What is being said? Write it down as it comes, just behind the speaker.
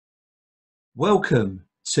Welcome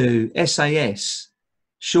to SAS,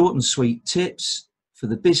 short and sweet tips for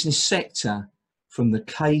the business sector from the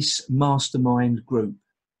Case Mastermind Group.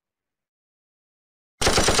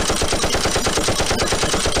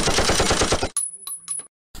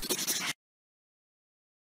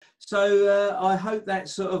 So I hope that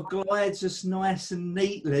sort of glides us nice and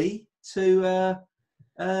neatly to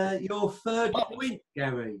your third point,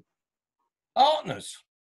 Gary. Partners.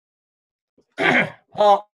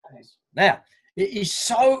 Partners. Now, it is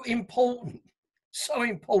so important.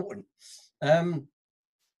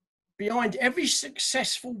 Behind every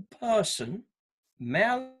successful person,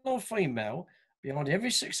 male or female, behind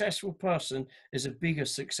every successful person is a bigger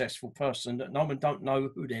successful person that no one don't know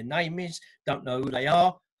who their name is, don't know who they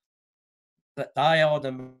are, but they are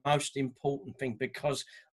the most important thing because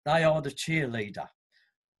they are the cheerleader.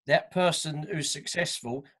 That person who's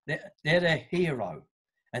successful, they're their hero,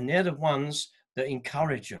 and they're the ones that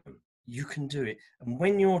encourage them. You can do it. And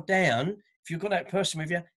when you're down, if you've got that person with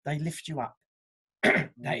you, they lift you up.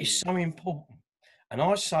 That is so important. And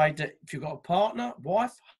I say that if you've got a partner,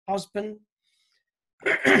 wife, husband,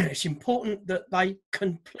 it's important that they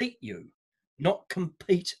complete you, not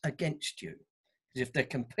compete against you. Because if they're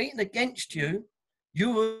competing against you,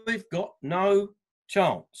 you've got no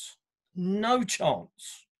chance. No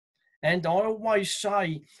chance. And I always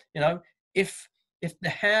say, if the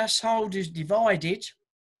household is divided,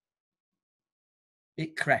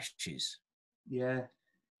 it crashes. Yeah.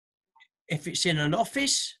 If it's in an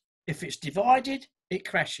office, if it's divided, it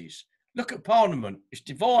crashes. Look at Parliament. It's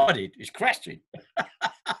divided. It's crashing.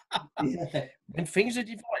 Yeah. When things are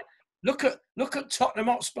divided. Look at Tottenham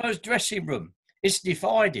Hotspur's dressing room. It's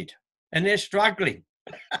divided and they're struggling.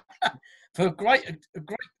 For a great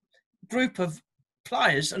group of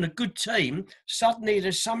players and a good team, suddenly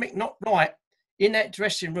there's something not right in that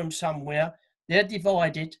dressing room somewhere. They're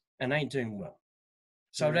divided and ain't doing well.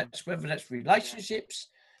 So that's whether that's relationships,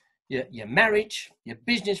 your marriage, your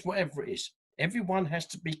business, whatever it is. Everyone has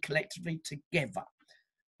to be collectively together.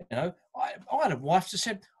 I had a wife that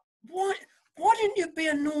said, why didn't you be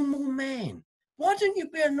a normal man? Why didn't you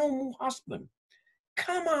be a normal husband?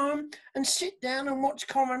 Come home and sit down and watch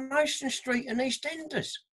Coronation Street and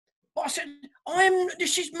EastEnders. But I said,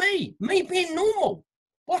 this is me being normal.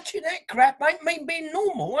 Watching that crap ain't me being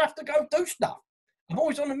normal. I have to go do stuff. I'm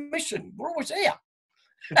always on a mission. We're always here.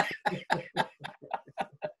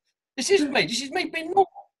 This is me being normal.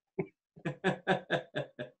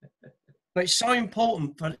 But it's so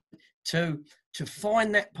important to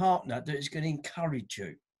find that partner that is going to encourage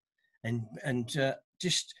you and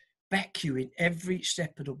just back you in every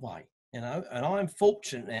step of the way, And I'm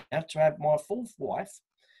fortunate now to have my fourth wife,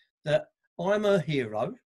 that I'm her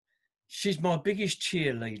hero. She's my biggest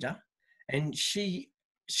cheerleader, and she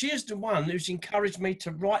is the one who's encouraged me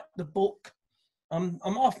to write the book. I'm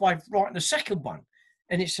halfway writing the second one,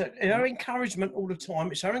 and it's her encouragement all the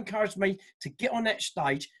time. It's her encouraged me to get on that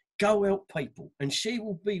stage, go help people, and she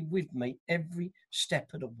will be with me every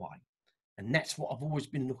step of the way. And that's what I've always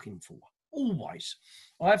been looking for. Always.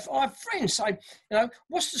 I have friends say,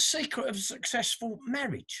 what's the secret of a successful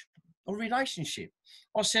marriage or relationship?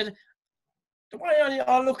 I said, the way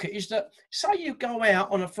I look at it is that, say you go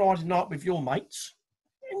out on a Friday night with your mates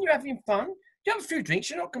and you're having fun. You have a few drinks,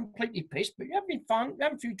 you're not completely pissed, but you're having fun, you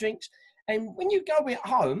have a few drinks. And when you go at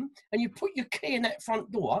home and you put your key in that front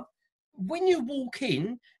door, when you walk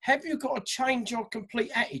in, have you got to change your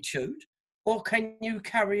complete attitude, or can you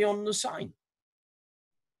carry on the same?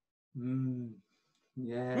 You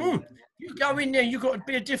go in there, you've got to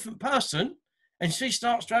be a different person, and she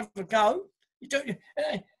starts to have a go. You don't.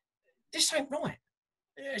 This ain't right.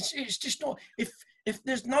 It's just not. If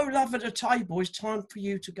there's no love at the table, it's time for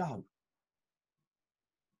you to go.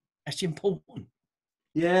 That's important.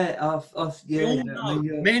 Yeah,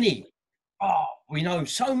 many. We know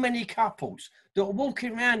so many couples that are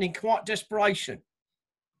walking around in quite desperation.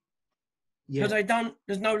 Yeah. Because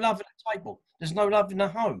there's no love at the table. There's no love in the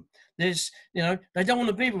home. They don't want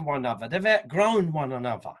to be with one another. They've outgrown one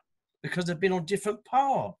another because they've been on different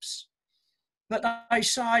paths. But they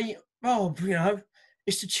say,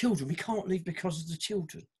 it's the children. We can't leave because of the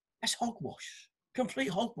children. That's hogwash. Complete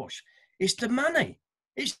hogwash. It's the money.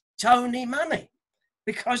 It's only money.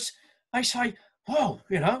 Because they say, I've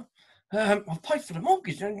paid for the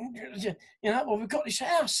mortgage, and we've got this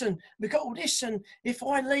house and we've got all this, and if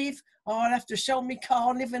I leave, I'll have to sell my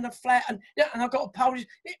car, live in a flat, and I've got to pay.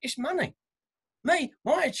 It's money. Me,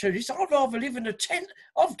 my attitude is I'd rather live in a tent.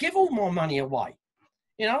 I've given all my money away.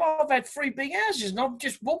 I've had 3 big houses and I've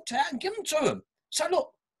just walked out and given them to them. So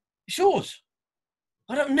look, it's yours.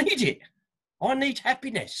 I don't need it. I need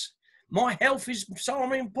happiness. My health is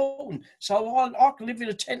so important. So I can live in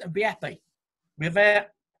a tent and be happy without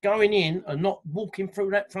going in and not walking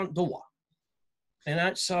through that front door. You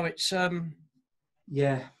know, so it's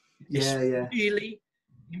yeah, really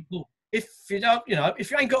important. If you don't, you know,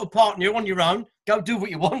 if you ain't got a partner, you're on your own. Go do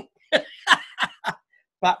what you want.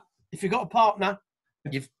 But if you've got a partner,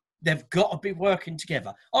 they've got to be working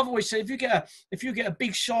together. I've always said if you get a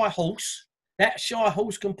big shy horse, that shy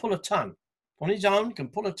horse can pull a ton on his own. He can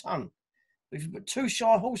pull a ton. If you put two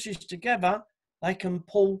shy horses together, they can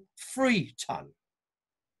pull 3 ton.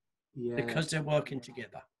 yeah, because they're working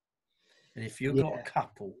together. And if you've got a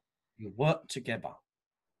couple, you work together.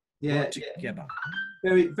 Work together.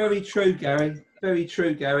 Very, very true, Gary. Very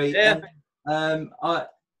true, Gary. Yeah. And,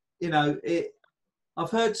 I've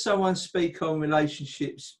heard someone speak on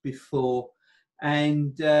relationships before,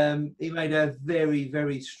 and he made a very,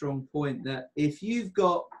 very strong point that if you've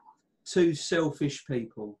got 2 selfish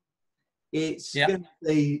people, it's going to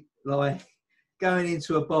be like going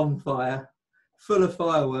into a bonfire full of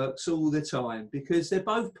fireworks all the time, because they're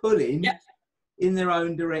both pulling in their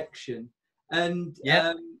own direction. And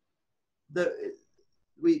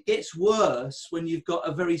it gets worse when you've got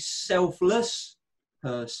a very selfless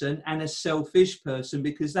person and a selfish person,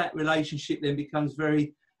 because that relationship then becomes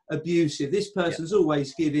very abusive. This person's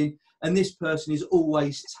always giving and this person is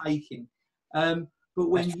always taking. But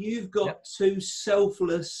when you've got 2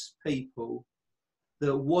 selfless people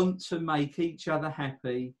that want to make each other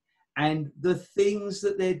happy, and the things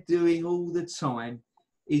that they're doing all the time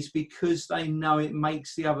is because they know it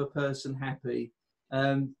makes the other person happy,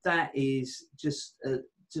 that is just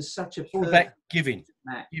such a all about giving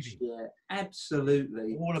match. Yeah,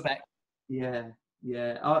 absolutely. All about. Yeah.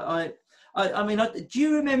 I mean, do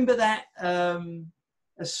you remember that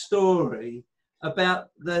a story about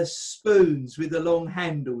the spoons with the long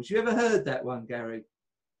handles? You ever heard that one, Gary?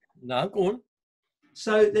 No, go on.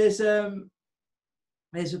 So there's a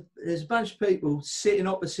bunch of people sitting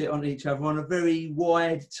opposite on each other on a very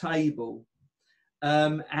wide table,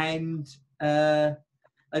 and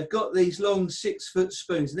they've got these long 6-foot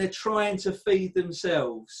spoons, and they're trying to feed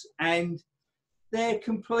themselves, and they're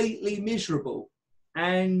completely miserable.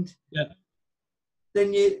 And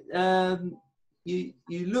then you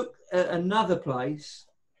look at another place.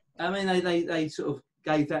 I mean, they sort of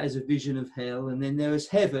gave that as a vision of hell, and then there was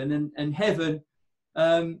heaven, and heaven.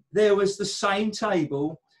 There was the same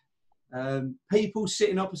table, people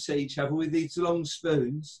sitting opposite each other with these long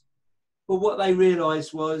spoons, but what they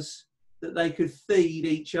realised was that they could feed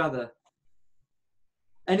each other.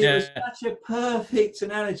 And it was such a perfect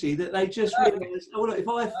analogy that they just realised, oh, look, if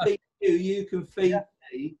I feed you, you can feed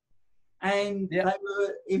me. And they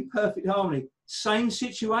were in perfect harmony. Same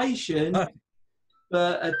situation,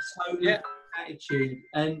 but a totally different attitude.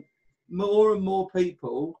 And more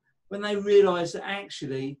people, when they realise that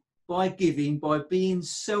actually by giving, by being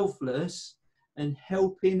selfless and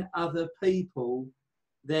helping other people,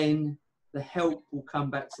 then the help will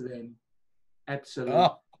come back to them. Absolutely.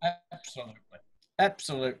 Oh,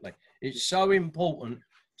 absolutely. It's so important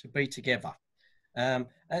to be together. And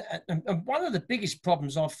one of the biggest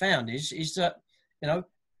problems I've found is that, you know,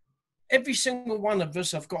 every single one of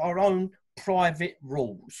us have got our own private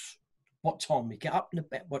rules. What time we get up in the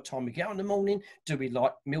bed, what time we get up in the morning, do we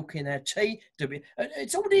like milk in our tea?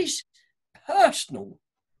 It's all these personal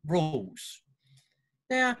rules.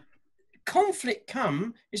 Now, conflict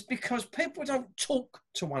is because people don't talk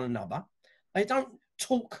to one another. They don't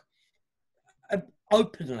talk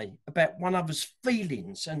openly about one another's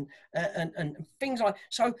feelings and things like.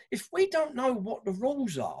 So if we don't know what the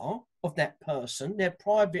rules are of that person, their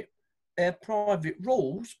private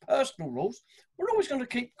rules, personal rules, we're always going to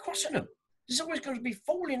keep crossing them. There's always going to be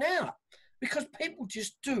falling out because people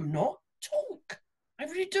just do not talk. They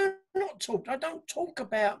really do not talk. They don't talk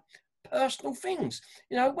about personal things.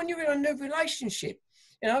 You know, when you're in a new relationship,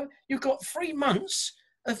 you know, you've got 3 months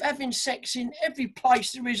of having sex in every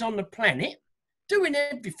place there is on the planet, doing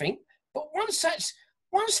everything. But once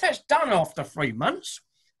that's done after 3 months,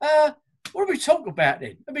 what do we talk about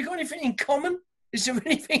then? Have we got anything in common? Is there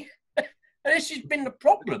anything? And this has been the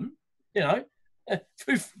problem, you know,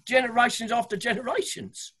 through generations after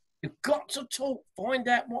generations. You've got to talk, find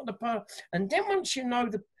out what and then once you know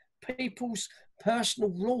the people's personal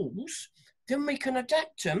rules, then we can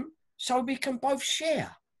adapt them so we can both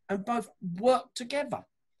share and both work together.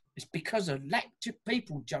 It's because a lack of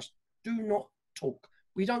people just do not talk.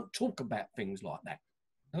 We don't talk about things like that.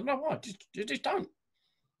 I don't know why, just don't.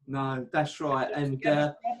 No, that's right. And,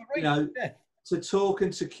 you know, to talk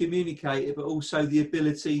and to communicate it, but also the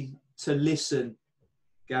ability to listen,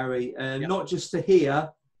 Gary, not just to hear,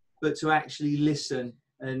 but to actually listen.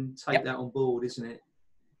 and take that on board, isn't it?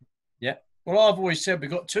 Yeah. Well, I've always said we've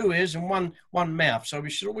got 2 ears and one mouth, so we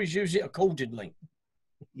should always use it accordingly.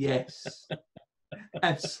 Yes,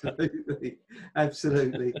 absolutely,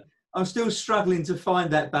 absolutely. I'm still struggling to find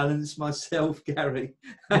that balance myself, Gary.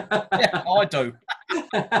 Yeah, I do. You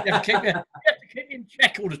have to keep in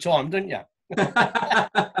check all the time, don't you?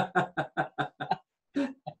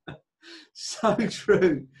 So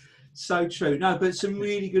true, so true. No, but some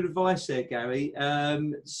really good advice there, Gary.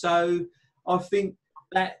 So I think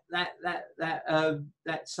that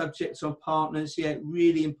subject on partners, yeah,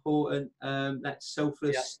 really important. That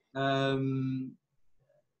selfless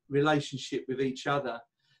relationship with each other.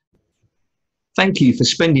 Thank you for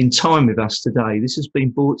spending time with us today. This has been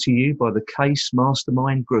brought to you by the Case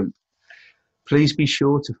Mastermind Group. Please be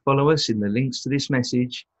sure to follow us in the links to this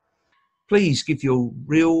message. Please give your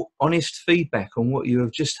real, honest feedback on what you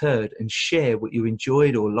have just heard and share what you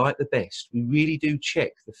enjoyed or liked the best. We really do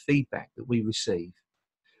check the feedback that we receive.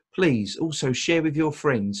 Please also share with your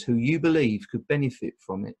friends who you believe could benefit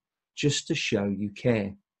from it, just to show you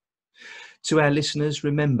care. To our listeners,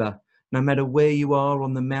 remember, no matter where you are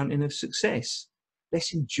on the mountain of success,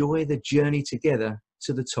 let's enjoy the journey together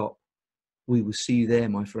to the top. We will see you there,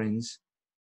 my friends.